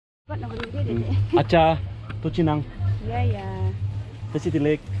Acha, to chinang. Yeah. Kasi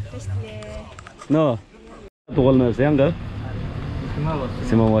tilek. Just No. Tol na siya nga.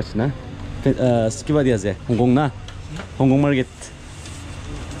 Sima watch na. Skiba dia je. Hong Kong na. Hong Kong market.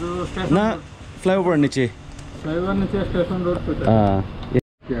 Na flyover niche. Flyover niche station road pe.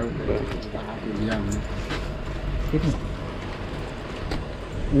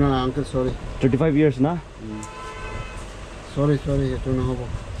 No, uncle, sorry. 35 years na. Sorry, ito na hobo.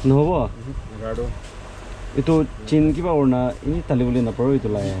 No hobo. Rado. Ito chin kiba orna ini talibuli na paro ito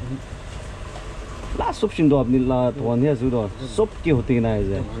la. La sop shindo apni la tuan ya zudo. Sop ki hoti na hai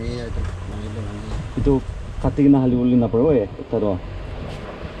je. Ito kati na halibuli na paro e taro.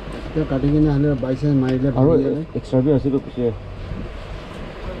 Ito kati na hale 22 mile aro extra bi ase to piche.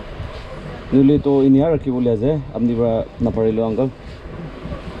 Nule to ini ar ki bolia je apni ba na parilo uncle.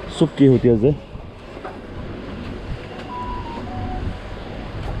 Sop ki hoti je.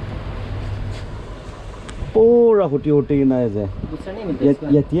 पूरा होटी ना है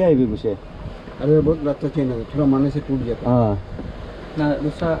ये तिया है भी कुछ है अरे बहुत लगता चेन है थोड़ा मारने से टूट जाता हाँ ना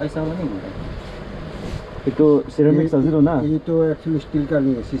दूसरा ऐसा नहीं होता ये तो सिरेमिक्स अजीरो ना ये तो एक्चुअली स्टील का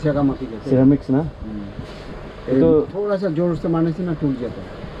नहीं है शीशा का माटी कहते हैं सिरेमिक्स ना ये तो थोड़ा सा जोर से मारने से ना टूट जाता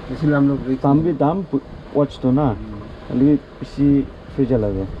इसलिए हम लोग दाम वॉच तो ना लेकिन किसी फिर चला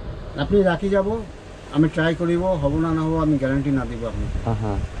गया अपनी राखी जाबो আমি ট্রাই করিব হবো না না হবো আমি গ্যারান্টি না দিব আপনি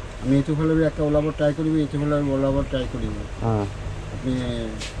হ্যাঁ আমি এটো ফলে একটা ওলাব ট্রাই করিব এটো ফলে ওলাব ট্রাই করিব হ্যাঁ আপনি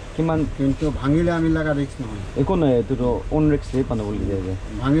কিমান কিন্তু ভাঙিলে আমি লাগা রিস্ক নহয় একো নাই এটো অন রিস্ক হে পানা বলি যায়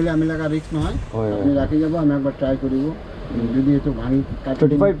ভাঙিলে আমি লাগা রিস্ক নহয় আপনি রাখি যাব আমি একবার ট্রাই করিব যদি এটো ভাঙি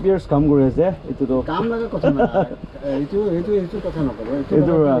 35 ইয়ার্স কাম কৰি আছে এটো তো কাম লাগা কথা না এটো কথা নকব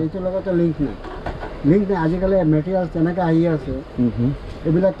এটো লগতে লিংক নাই আজিকালি মেটেৰিয়েল তেনেকা আহি আছে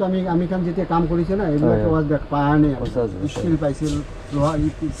এইবিলাক তো আমি কাম যেতিয়া কাম কৰিছে না এইবিলাক ওয়াজ দেখ পাহানে স্টিল পাইছিল লোহা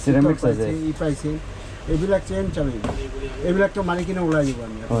সিৰামিক্স আছে ই পাইছে এইবিলাক চেন চালি এইবিলাক তো মাৰি কিনে ওলাই দিব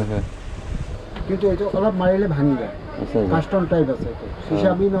আমি হয় কিন্তু এটো অলপ মাৰিলে ভাঙি যায় কাস্টম টাইপ আছে এটো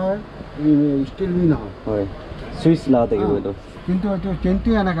সীসা বি নহয় স্টিল বি নহয় হয় সুইচ লাগাতে গিয়ে তো কিন্তু এটো চেনটি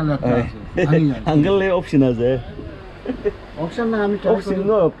আনাকাল আছে ভাঙি যায় আঙ্কেল অপশন আছে অপশন না আমি অপশন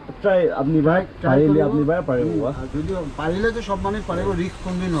নো ট্রাই আপনি ভাই পারিলে আপনি ভাই পারিব যদি পারিলে তো সব মানে পারিব রিস্ক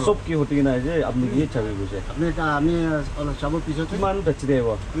কোনদিন না সব কি হতে না যে আপনি কি চাবি বুঝে আপনি আমি সব পিছতে কিমান বেচি দেব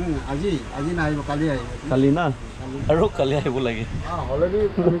আজি না আইব কালি না আৰু কালি আইব লাগে হলে বি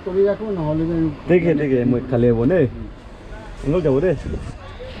আমি কৰি ৰাখো নহলে দেখে মই কালি আইব নে এঙ্গল যাব দে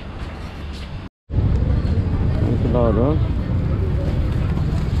লাৰো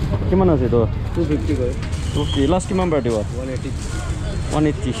কিমান আছে তো 250 কৰে 250 লাষ্ট কিমান বাৰ দিব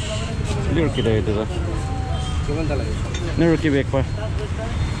 180 লিৰ কি দে এটা কিমান টা লাগে নেৰ কি বেক পাৰ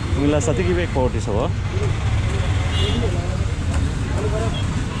মিলা সাথে কি বেক পাউটি সব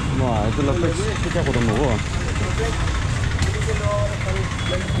মা এটা লপে কিটা করব নব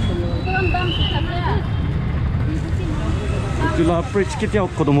তুলা প্রিচ কিটা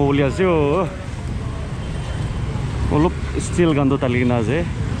করব বলি আছে ও অলপ স্টিল গান্দ তালি না যে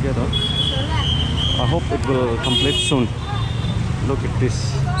কিটা I hope it will complete soon. Look at this.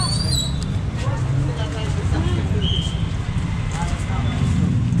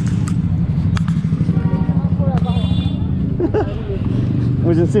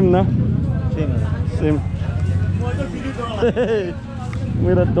 Muझे SIM ना सिम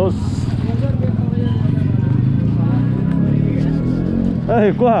मेरा दोस्त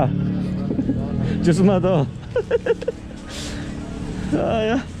क्या चश्मा तो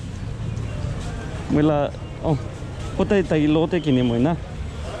आया Mila oh hotai tai lote kini moi na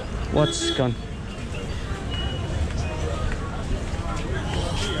watch kan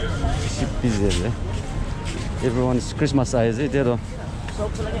everyone's Christmas eyes there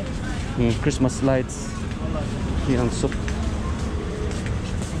Christmas lights here and soup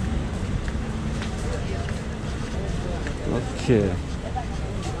okay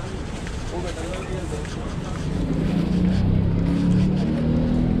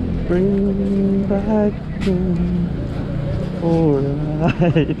bring back oh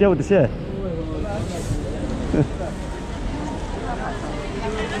itu apa sih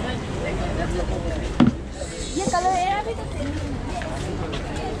ये colour era भी तो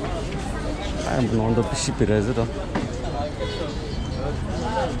I'm going to ship it as well.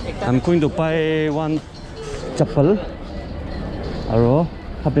 I'm going to buy one chapel aro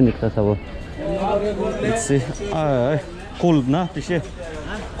happy nikta sabo let's see cold na pishe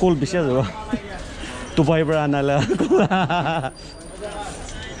cold bishe zo to buy brand ala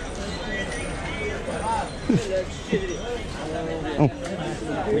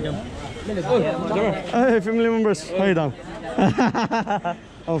hey family members how you doing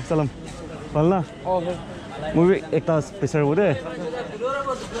Oh, salam. Palna. Oh, Movie ekta special bude.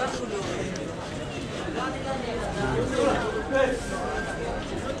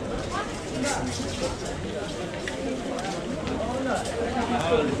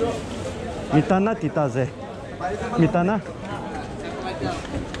 Mitana titaze. Mitana.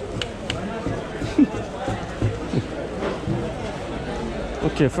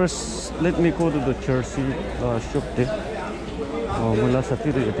 Okay, first let me go to the jersey shop there. Oh, mula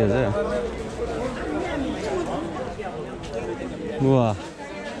sati ri ite je. Wah.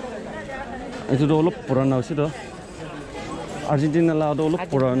 Itu do olop purana ase do. Argentina la do olop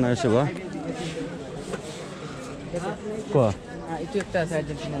purana ase ba. Ko. itu একটা আছে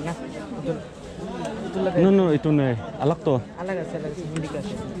Argentina না No, itu nahi. Alag to. আলাদা আছে হিন্দি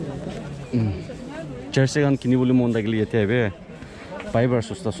আছে Jersey kan kini boli mon dagili ete be. Fiber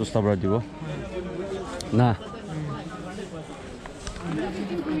susta bra dibo. Na.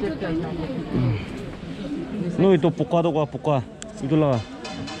 No, itu puka do ka puka. Itu la.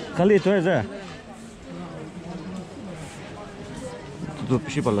 Kali itu aja. Itu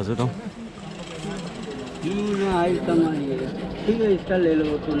pishi pala se to. आई कमाई ठीक है इसका ले लो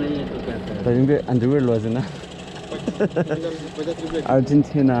तो नहीं है तो क्या करें Tadi be underwear lo aja na.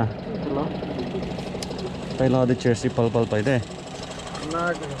 Argentina. Pahla the jersey pal pai de.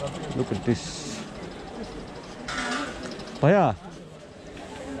 Look at this. Paya.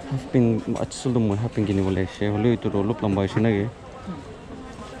 Haping achsul dum haping gini boleh she holu itu rolup lambai she nage.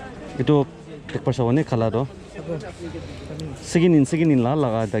 Itu ek persawane khala do. Seginin la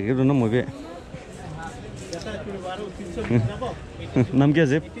laga dagi do na mobe. Nam kya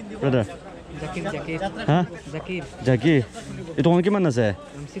zip brother? Zakir Huh? Zakir Jaki. Itu on kiman ase?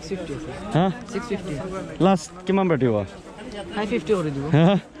 650 আছে Huh? 650 Last kiman berdiwa? 550 করে দিব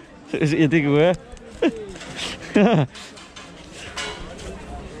Huh? Itu gue.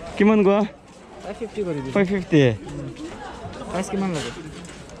 Kiman gua? 550 করে দিব 550. Price কিমান লাগে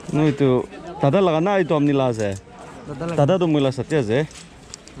No itu tada laga na itu amni la ase. দাদা লাগে Tada do mula satya ase.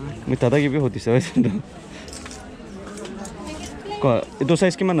 Mi tada ki bhi hoti se aise. Ko itu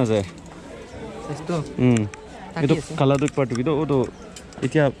size kiman ase? সস্তো Itu Taki ase. kala do part gitu itu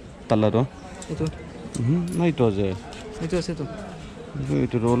itia tala do. এইটো Na itu ase. এইটো আছে তো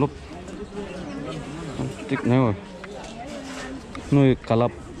Itu olop tik na ho. No kala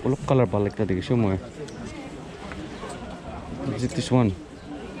olop color palek ta dikhisu moi. This one.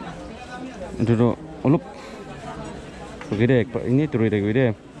 Itu do olop gede ini turu ide gede.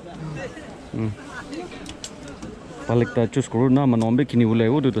 Palek ta choose kuru na manombe kini bole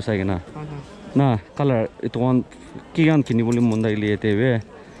wo to sai na. Na color itu one kigan kini bole monda ili etebe.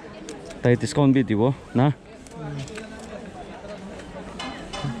 Tai discount bi dibo na.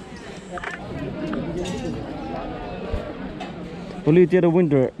 Poli tiada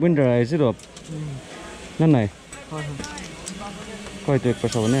winter is it up. Na nai. হয় হয় Kau itu ek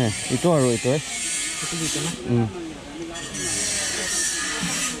persawane. Itu aru itu এইটো দিতে না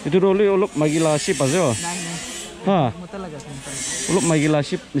Itu roli olop magila ship aja. নাই নাই Ha, মোটা লাগা আছে olop magila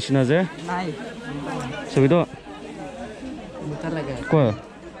ship nisina aja. নাই So itu মোটা লাগা kau.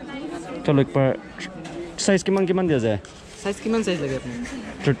 Chalo ek par size kiman dia aja. Size কিমান সাইজ লাগে আপনার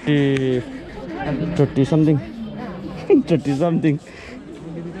 30 something. 30 something.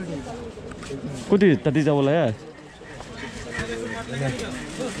 Kuti tadi jauh lah ya.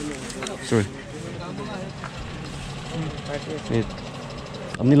 Sorry. Wait.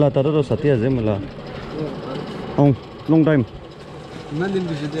 Amni la taro to satya aja mila. Oh, long time. कितना दिन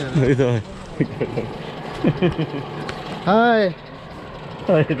पीछे थे Itu. हाय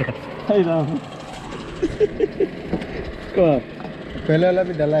Hai ram. Kau. पहले वाला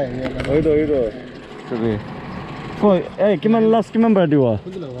भी डाला है ये वाला Itu. Sorry. Kau, kiman berdiwa?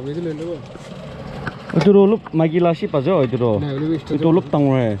 खुद लो हम इधर ले लो Itu olop magila ship aja itu do. नहीं वो भी Itu olop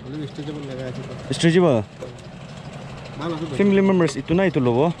tangor hai. Stretchable लगा है तो Stretchable. माल तो Family members itu na itu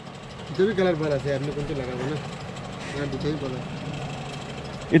lobo. itu भी कलर भरा है आपने कौन सा लगा ना ना दिखाई बोला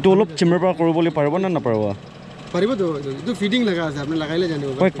Itu olop chimmer pa koribole paribo na naparibo? परिबो तो itu फीडिंग लगा है आपने लगाइले जाने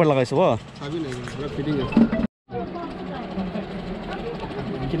होगा Kau ek par lagaisa ba? अभी नहीं पूरा फीडिंग है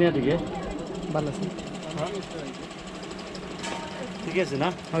Kini ada ke? ভালো আছে ঠিক আছে na?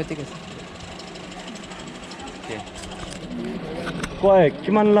 হয় ঠিক আছে Kau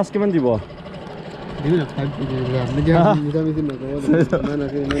kiman dibo? दिल लगता है आपने क्या मुझे भी दिन लगा ना ना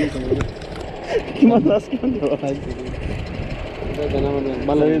नहीं समझ Kiman last kiman dibo? इधर जाना मतलब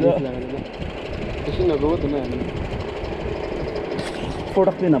बाल itu. किसी ना बहुत ना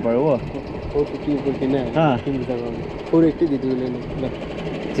Product din na paribo. और कुछ ऊपर के ना हाँ. तीन जगह और एक दे दो लेने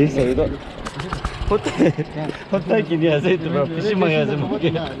Ji, so itu. होता है कि नहीं ऐसे तो पिछे मांगे ऐसे मुझे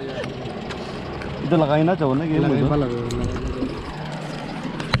इधर लगाई ना चाहो ना कि मुझे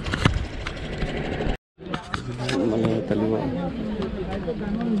mana taliwa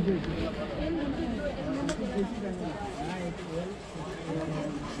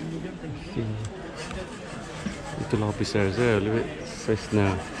itulah officer saya lebih fresh na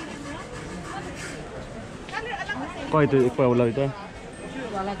kau itu ikut ulah itu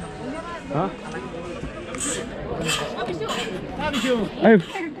hah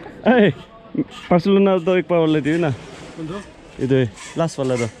Barcelona tu ikut ulah itu na itu last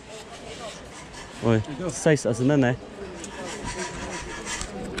wala tu oi size asna na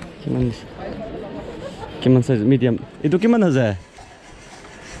kiman size medium itu kiman aja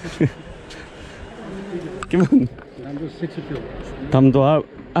kiman tam to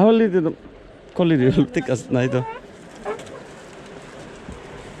awali itu quality tik asna itu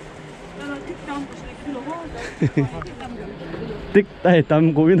tik tai tam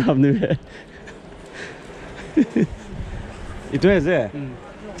goin hamne itu aja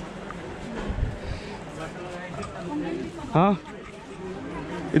हाँ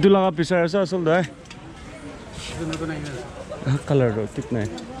itu लगा पिसार ऐसा असल दे colour दो कितना है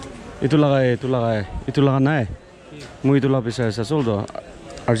itu लगा ना है मुझे itu लगा पिसार ऐसा असल दो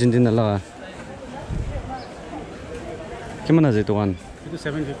अर्जेंटीना लगा कितना है itu kan itu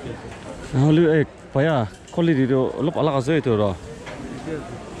 750 हाँ lu paya quality itu लोग अलग आसे itu रो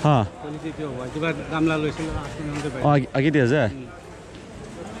हाँ quality itu coba दाम ला लो इसलिए आगे दिया जाए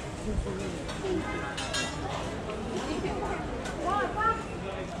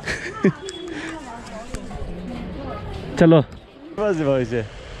चलो बस भाई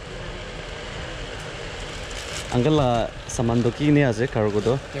अंकल सामान तो की नहीं आसे कार को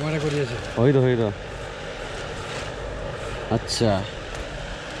तो कैमरा को दिया होई दो अच्छा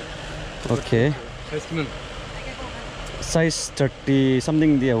ओके साइज 30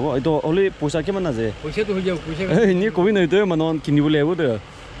 समथिंग दिया वो तो ओली पैसा के मना जे पैसा तो हो जाओ पैसा ए नि कोई नहीं तो मनन किनि बोले वो तो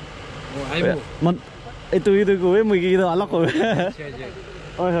आइबो मन ए तो इधर को ए मुगी तो अलग को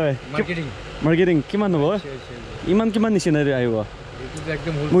ओय होय मार्केटिंग किमान हो इमान किमान निसिना रे आइबो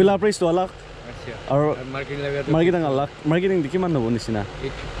एकदम मुला प्राइस तो अलग अच्छा और मार्केटिंग अलग मार्केटिंग किमान हो निसिना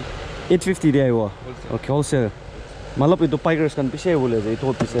 850 दे आइबो ओके होलसेल मतलब इतो पाइगर्स kan पिसे बोले जे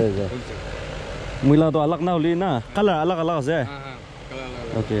इतो पिसे जे मुला तो अलग ना होली ना कलर अलग अलग है हां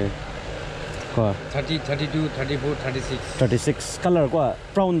कलर ओके को 30 32 34 36 कलर को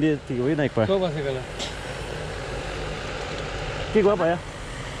ब्राउन दे ठीक है ना एक बार सब আছে कलर ठीक हुआ पाया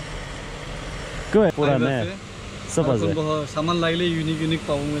क्यों पूरा ने सब আছে सामान लागले यूनिक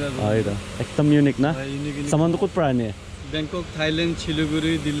पाऊ मिला हां इधर एकदम यूनिक ना सामान तो कुछ प्राण है बैंकॉक थाईलैंड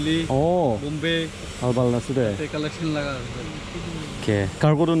सिलीगुड़ी दिल्ली ओ बॉम्बे और बाल ना सुदे ते कलेक्शन लगा ओके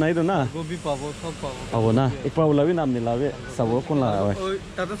कार्गो तो नहीं तो ना गोभी पावो सब पावो अब ना एक बार बोला भी नाम नहीं लावे सब वो कौन लगा है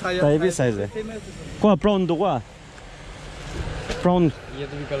टाटा साइज ताई भी साइज है को ब्राउन तो को ब्राउन ये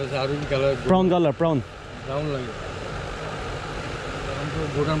तो भी कलर सारू भी कलर ब्राउन कलर ब्राउन लगे हमको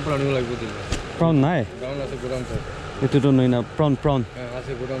गोडाउन प्राणी लगे दिल ब्राउन ना है ब्राउन আছে गोडाउन से itu तो नहीं ना ब्राउन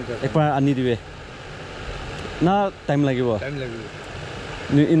আছে गोडाउन से एक बार आनी दिवे ना टाइम লাগিব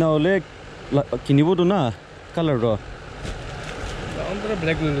इन ओले किनिबो तो ना कलर रो अंदर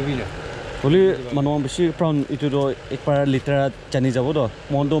ब्लैक लुबी ना होली मानो बेसी ब्राउन इतो तो एक बार लिटार जानि जाबो तो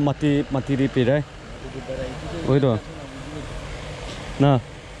मन तो माटी रि पेराय ओइ तो ना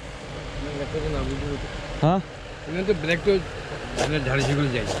हां इने तो ब्लैक तो झाड़ी छिगुल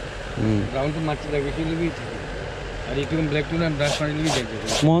जाय ब्राउन तो माटी लगे कि लुबी और इतो ब्लैक तो ना ब्रश मारी लुबी जाय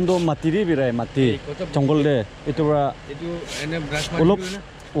मन तो माटी रि पेराय माटी जंगल दे इतो बरा इतो एने ब्रश मारी ओलप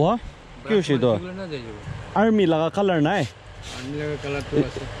वा কি হইছে তো আর্মি লাগা কালার নাই आर्मी लगा कलर तो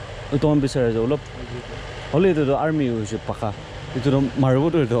আছে তো আমি বিচাৰে যে অলপ হলে তো আর্মি হইছে পাকা ইটো তো মারবো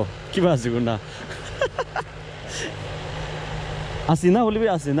তো কিবা আছে না আসি না হলিবি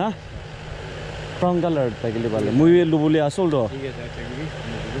আসি না ব্রাউন কালার থাকিলে ভালে মুই লুবলি আসল তো ঠিক আছে আচ্ছা কি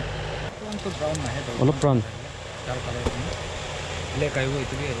কোন তো ব্রাউন না হে তো অলপ ব্রাউন চার কালার ব্ল্যাক আইবো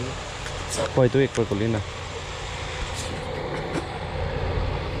ইতো কি আইবো কয়তো এক পর কলি না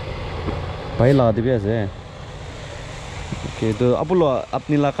भाई ला दिबे আছে ओके तो अपुलो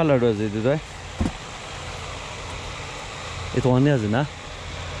अपनी ला कलर दो जे दो itu ane আছে না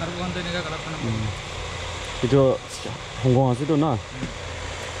আর কোন তো নেগা কালার না itu হংকং আছে তো না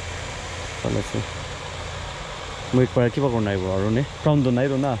ভালো আছে মই একবার কিবা কোন নাইবো আৰু নে ব্ৰাউন তো নাই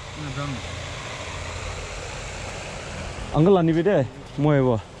তো না ব্ৰাউন আঙ্কেল আনিবি দে মই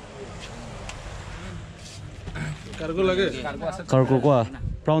আইবো কাৰ্গো লাগে কাৰ্গো কোৱা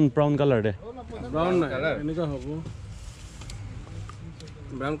ব্রাউন কালার দে ব্রাউন না এনেকা হবো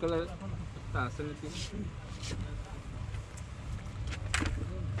ব্রাউন কালার আছে নেকি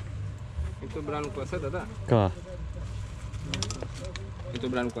itu brand kuasa দাদা কা itu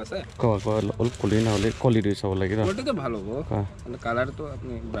brand kuasa কা কা অলপ কলি না হলে কলি দি চাব লাগে ৰ কোয়ালিটি তো ভালো গো মানে কালাৰ তো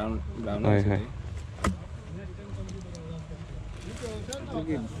আপনি ব্ৰাউন হয় হয়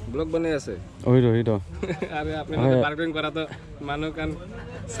কি ব্লগ বনাই আছে ওই ৰ আরে আপনি মার্কেটিং করা তো মানুহ কান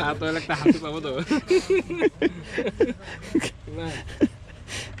সাত একটা হাসি পাবো তো না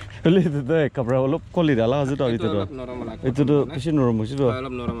হলে তো কাপড় অলপ কলি ডালা আছে তো itu নরম লাগে এটো তো বেশি নরম হইছে তো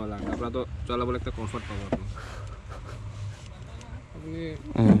অলপ নরম লাগে কাপড় তো চলাবলে একটা কমফর্ট পাবো আপনি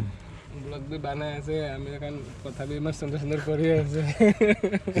ব্লগ বি বানাই আছে আমি এখন কথা বি ইমান সুন্দর সুন্দর কৰি আছে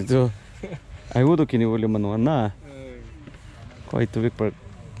এটো আইও তো কিনি বলে মানুহ না কই তো বিক পার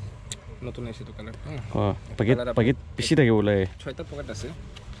নতুন আছে তো কালার পাকেট বেশি থাকে বলে 6টা পকেট আছে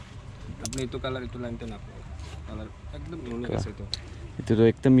আপনি তো কালার তো লাইনতে না কালার একদম ইউনিক আছে তো itu do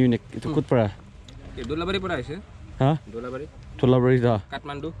ekdom unique itu kut para ये डोलाबारी पर आइसे ha डोलाबारी tolabari da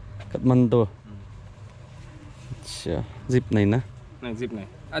Kathmandu acha zip nai na নাই জিপ নাই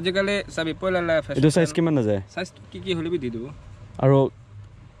আজিকালি সবই পয়লা fashion itu size kiman na jay size কি হলে বি দি দিব aro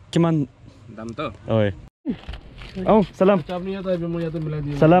kiman দাম তো oi oh salam আপনি ইয়াতে আইবে মই ইয়াতে মিলাই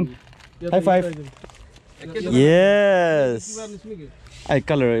দিম salam high five yes ai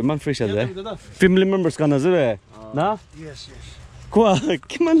color man fresh aja family members kana jare na yes yes কোয়া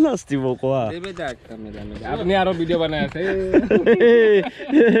কিমান লাস্ট দিব কোয়া দেবে যাক আপনি আরো ভিডিও বানায় আছে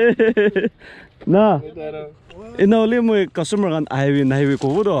না ইনা হলে মই কাস্টমার গান আইবি নাইবি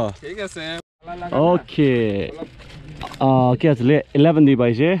কব তো ঠিক আছে ওকে কি আছিলে 11 দি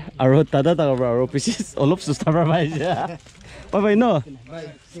পাইছে আৰু দাদা তাৰ আৰু পিছে অলপ সুস্তাৰ পাইছে বাই বাই ন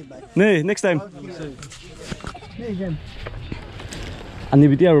নাই নেক্সট টাইম আনি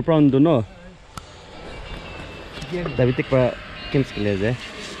বিটি আৰু প্ৰাউন দো ন দাবিতিক পৰা কেমস কেলে যায়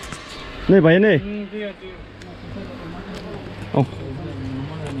নাই ভাই নাই oh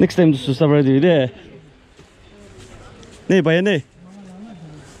next time to start ready there নাই ভাই নাই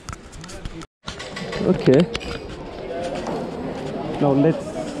okay now let's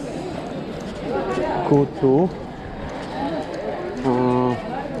go to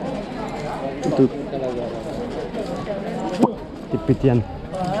Tibetan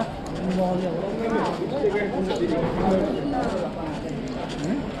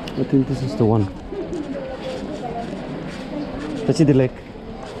I think this is the one. Touch the leg.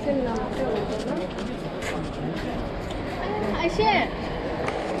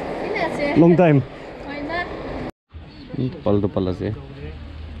 Long time. Pal do pala se.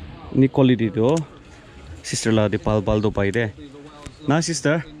 Ni quality do. Sister la de pal do pai de. Na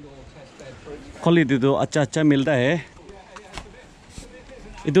sister. Quality do acha milta hai.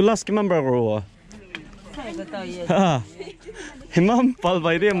 Idu last ki member karo. Ha. Himam pal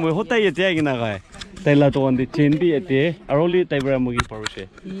bai de moi hotai ye jai na gai taila to on the chain bi ate aroli taibra mugi paruse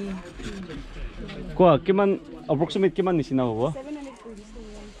ko kiman approximate kiman nisina hobo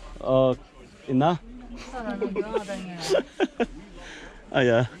ina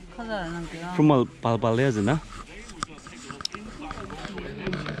aya formal pal le azna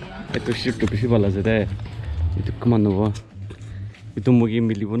eto ship to bisi bala jade itu kiman hobo itu mugi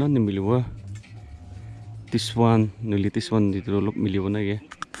milibo na ni milibo this one nuli this one dito lop milibo na ge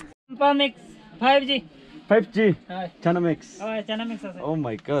Mix 5G 5G Hi. Chana mix Oh, chana mix ase. oh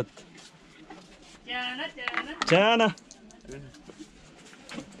my god Chana.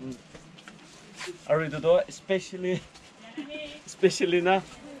 Aru ito to especially na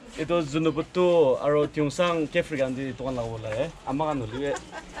ito zunubuto aro tiungsang kefrigan di to kan lagola amakan holi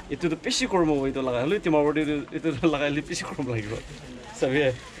ito to pishi kormo ito laga holi timawodi ito laga li pishi kormo lagibo sabi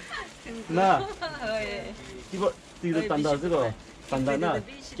na tiba tanda zero tanda na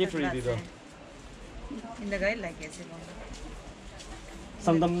kefri dito Inda gai like ase long.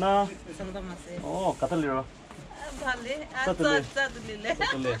 samdam na Samdam ase. oh kataliro Bhale. Satule. Satule.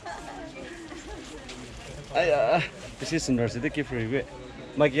 Satule. Aya, this is sundar se dekhi free we.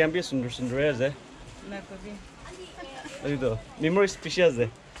 Magi ambi sundar hai. Na kobi. Ayo to, memory special hai.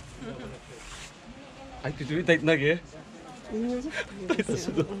 Ai tu bhi tait na ge.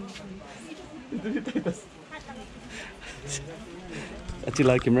 Achi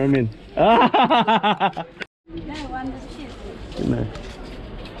la cameraman.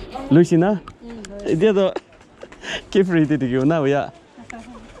 Lucy na? Dia to ke free ti digyo na ya.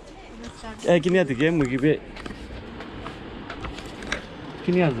 Kini ati ke mugi be.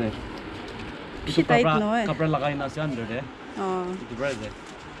 Kini aze. Beshi tight নহয় kapra lagai na se under de. Itu bra de.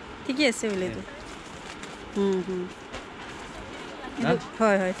 ঠিকই আছে বলে তো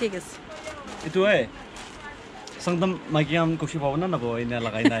হয় হয় ঠিক আছে Itu Sangdam magiam kushi bawa na boy na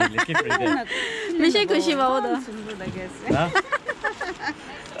lagai na ile keep ready. Mishay kushi bawa do. Ha?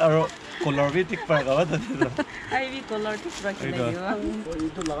 Aro color भी ठीक पड़ेगा वो तो I भी color ठीक रखी लगी हो.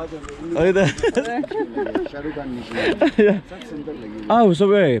 itu laga jam अरे तो shahrukh khan ni सब सुंदर लगी ah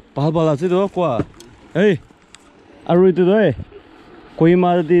usap pahal pahal aja tuh kuah aro itu tuh koi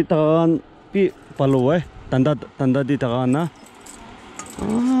mar di tangan pi palu tanda tanda di tangan na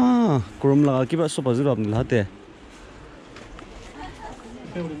kurum laga kiba sopa zero apni lahate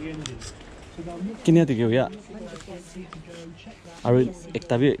kini hati kyo ya aro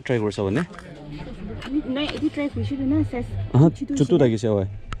ekta bhi try korsa bane नहीं इधर try खुशी तो ना cess chutu lagi sih awal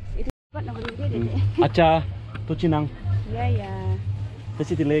बात ना बोलते दे acha tu cinang या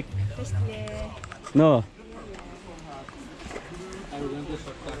kasi tilek test ले no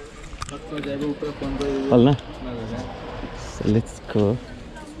hal na so let's go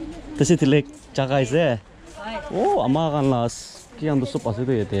kasi tilek jaga ise oh ama kan las kian do sopa se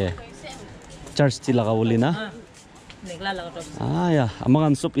do yete church ti laga boli na ya ama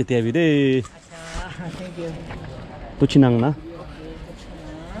kan sop yete abi de tu cinang na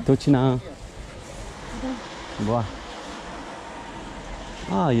tu cinang wah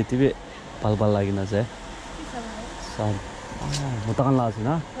yete be pal pal lagi na se san mutakan la se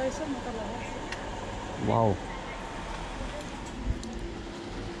na wow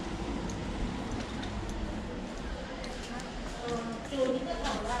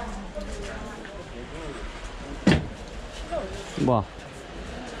wah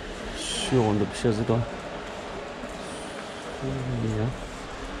시원도 비싸지도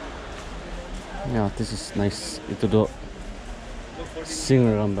yeah this is nice itu do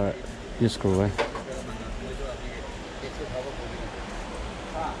singer gambar use ko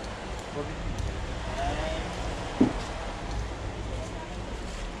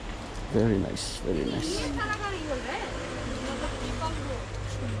very nice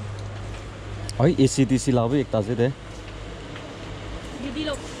oi ACDC लाओ एक ताजे दे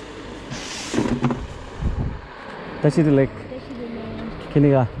Taxi to lake.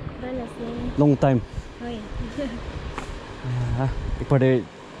 Kiniga. Long time. एक बार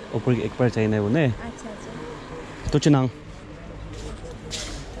ऊपर एक बार चाहिए वो ने. तो चुनांग.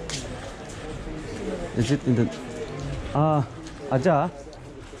 Is it in the? आजा.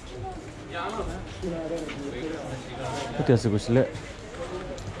 तो कैसे कुछ ले?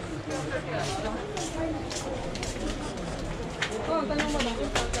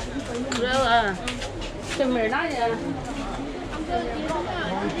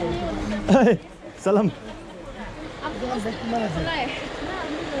 Salam.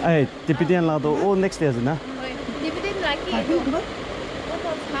 Tibetan lah tu. Oh, next day na. Tibetan lagi.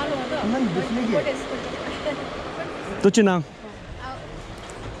 Tu cinang.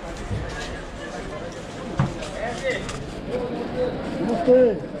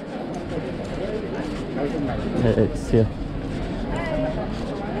 Siap.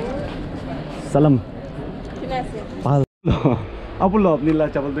 Salam. Pal. Apa lo ni lah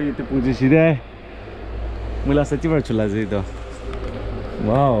cabal tu itu punci sih deh. Mula seci bercula sih itu.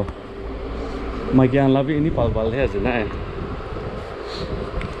 Wow. Magian labi ini pal-pal ya sih na.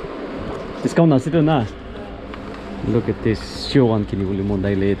 Discount nasi tu na. Look at this show one kini boleh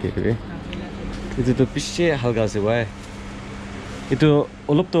mondai le itu ke. Itu tu pisce halga sih wah. Itu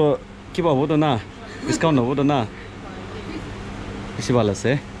ulup tu kiba bodo na. Discount na bodo na. Isi balas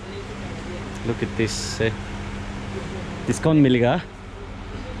eh. Look at this discount मिलेगा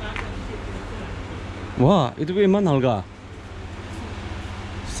वाह itu भी इमान हल्का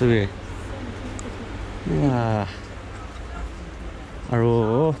सभी আৰু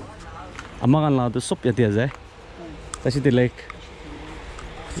আমাক আনলা তো সব ইয়াতে যায় তাছিতে লাইক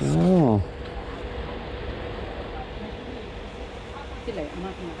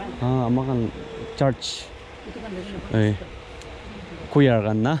আমাক চার্চ এই কুয়ার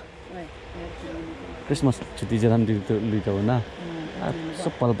গান না Christmas cuti jalan di itu na,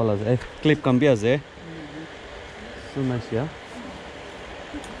 sepal pala clip kambi aja, so nice ya.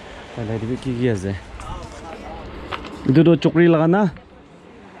 Kalau di kiki aja, itu tuh cukri laga na,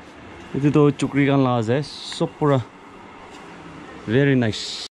 itu tuh cukri kan laga aja, sopura, very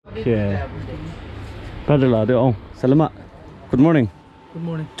nice. Yeah, pada lah deh om, selamat, good morning. Good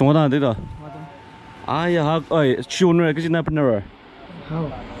morning. Cuma dah itu. Ya hak, sure kerja na benar.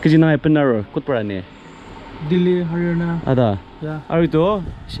 How? Kerja na benar, kut perani. Delhi, Haryana. Ada. Yeah. Ari itu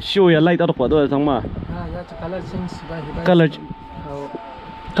show ya light atau apa tu sama. Yeah, color change by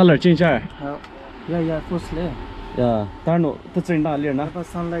color change ya. Yeah, first le. Ya, tarno tu cerita lihat na.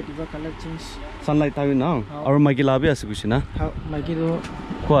 Sunlight is color change. Sunlight tahu na. Aru magi labi asyik sih na. How? Magi tu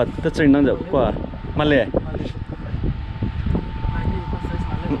Qua tất nhiên năng dập qua Malay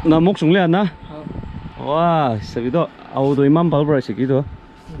na mok sung le na wow sabi do au do imam balbra siki do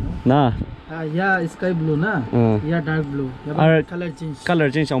na Yeah, sky blue na. Yeah, dark blue. Ar Color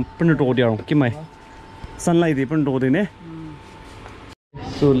change. ang pun do dia ki mai sunlight di pun do de ne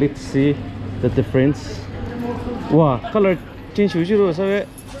so let's see the difference wow color change hu ji ro sa ve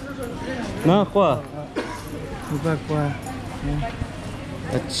na kwa Iba kwa.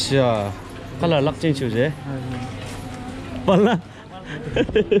 acha color lak change hu je palna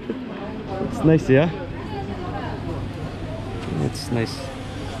it's nice yeah it's nice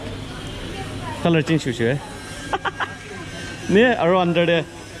color change hu je ne aro under de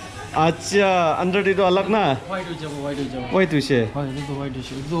acha under de do alag na White ho jabo, white ho jabo. white hu she White ho white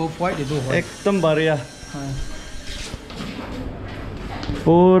ho. Do white do white. ekdam बढ़िया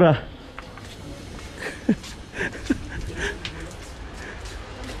पूरा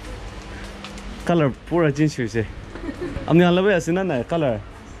color पूरा change हुई से हमने हाल में ऐसे ना color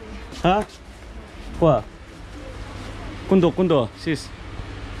हाँ क्या कुंदो sis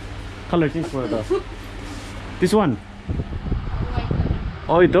color change for that this one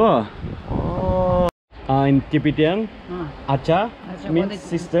oh itu oh in Tibetan acha means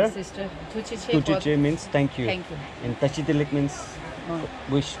sister Sister. tuchiche means thank you Thank you. and tachitilik means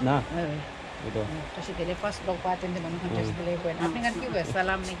wish na itu Kasi tele first blog patin din man kan just dele ko. Apni kan ki ba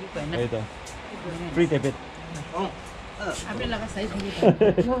salam ne ki ko na. itu free Tibet Apni laga size ni.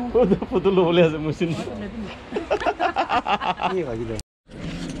 foto lo boleh aja mesin ये भागी दो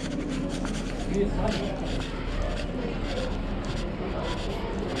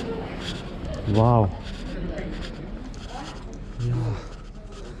wow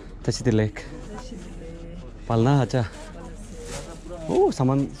tachitilik palna acha oh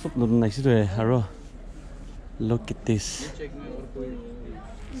saman सब nice to है haro look at this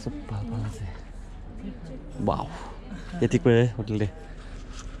सब पापा से wow ये ठीक पे hotel they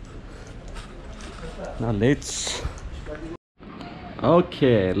now let's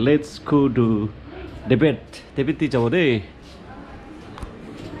okay let's go to Tibet ti jabo de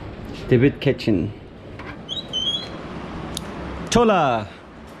Tibet kitchen chola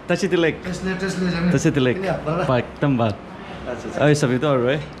tachitilik pak tambal ay sabi to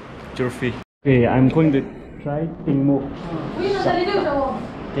right trophy okay I'm going to try tingmo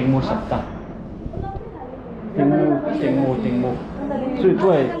sabta tingmo so it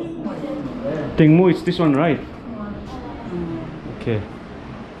was tingmo is this one right okay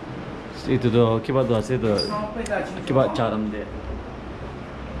itu do kiba do ase do kiba charam de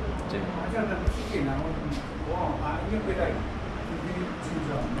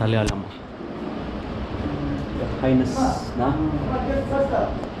tali alam highness na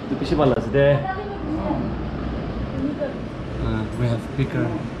itu pisi balas de we have bigger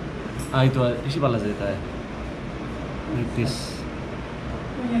itu pisi balas de tai like this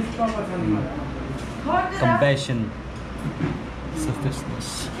compassion selflessness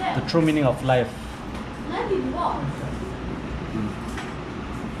the true meaning of life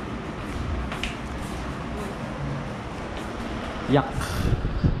yak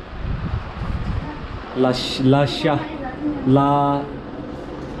lasha na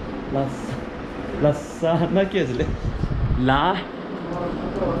kya chale la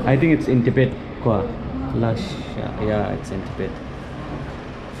I think it's in Tibet kwa lasha yeah it's in Tibet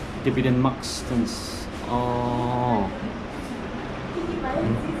Tibetan Maxtons oh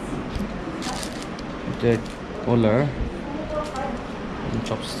the collar and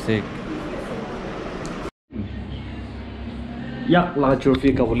chopstick yak la trophy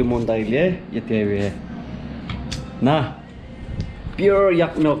ka boli mon dai le yete we na pure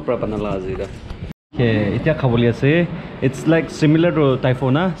yak milk pra banala azida okay itya khaboli ase it's like similar to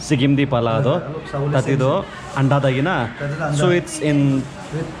typhoon na sigim di pala do tati do anda dagi na so it's in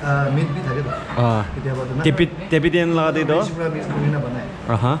meat भी থাকে তো Tibetan la di do पूरा mix करके बनाए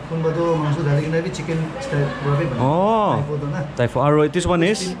aha কোন বাতো মাংস ঢালি কিনা भी चिकन स्टाइल पूरा भी बनाए oh টাইপো তো না typhoon aro this one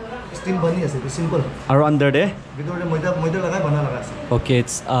is steam बनी আছে सिंपल aro under there ভিতরে ময়দা লাগাই বানা লাগা আছে okay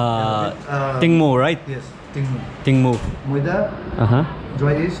it's tingmo right yes tingmo ময়দা aha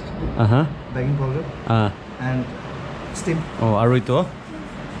dry yeast baking powder and steam oh aro ito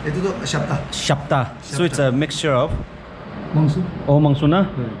এটো তো শাপটা shapta so it's a mixture of মাংস oh mangso na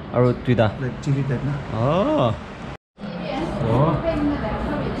aro tuida like chili type na oh so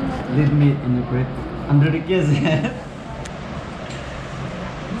let me interpret under the case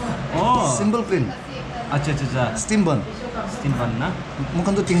oh simple clean acha acha steam bun steam pan na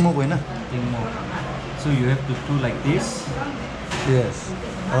मुखन तो tingmo ko na tingmo so you have to do like this yes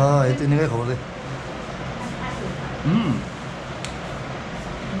ito ni kay khawle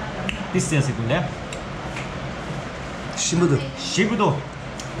This is it. Shibudo.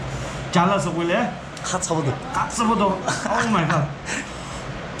 Jalas of Willie. Katsabudo. Oh my god.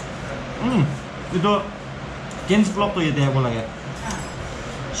 You do Gens block to you there.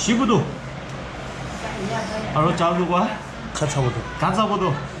 Shibudo. Aro Chalugua.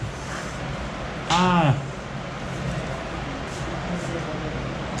 Katsabudo. Ah.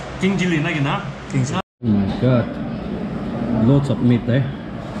 King Jilly Nagina. Oh my god. Lots of meat there.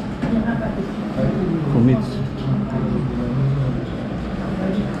 For meat.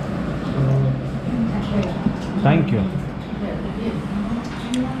 Thank you.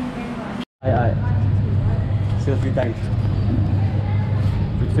 Aye. Selfie time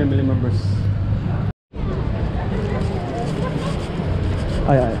with family members.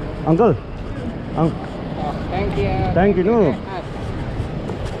 Aye. Uncle. Thank you. No.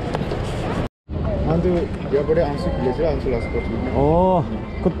 Oh,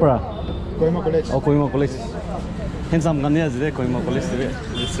 good bra. Kohima College. Oh, Kohima College. Handsome guy is there. Kohima College is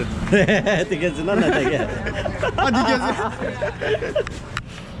there. Tickets na take.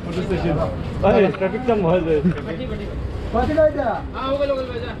 What is station? Hey, traffic jam हो जाए. Pati laida.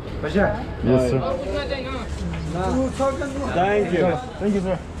 Yes, sir. Thank you.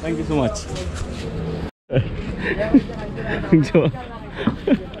 Sir. Thank you so much.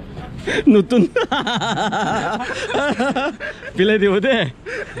 Nutun. Pilih dia boleh.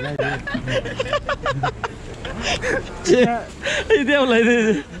 Ini apa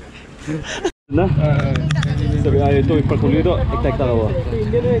lagi? Nah, tapi itu perkuliah itu ektak tak apa.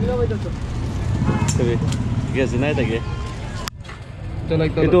 Tapi, kita senai tak ke?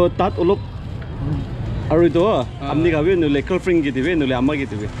 Itu tat uluk. Aru itu, amni kami nule girlfriend gitu, nule amma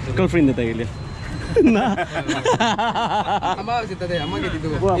gitu, girlfriend itu tak ke? Nah, Ama kita deh, ama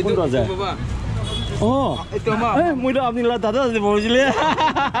gitu. Wah, pun tu aja. Bapa. Oh, Itu ama. Muda amni lah tadi ada boleh je.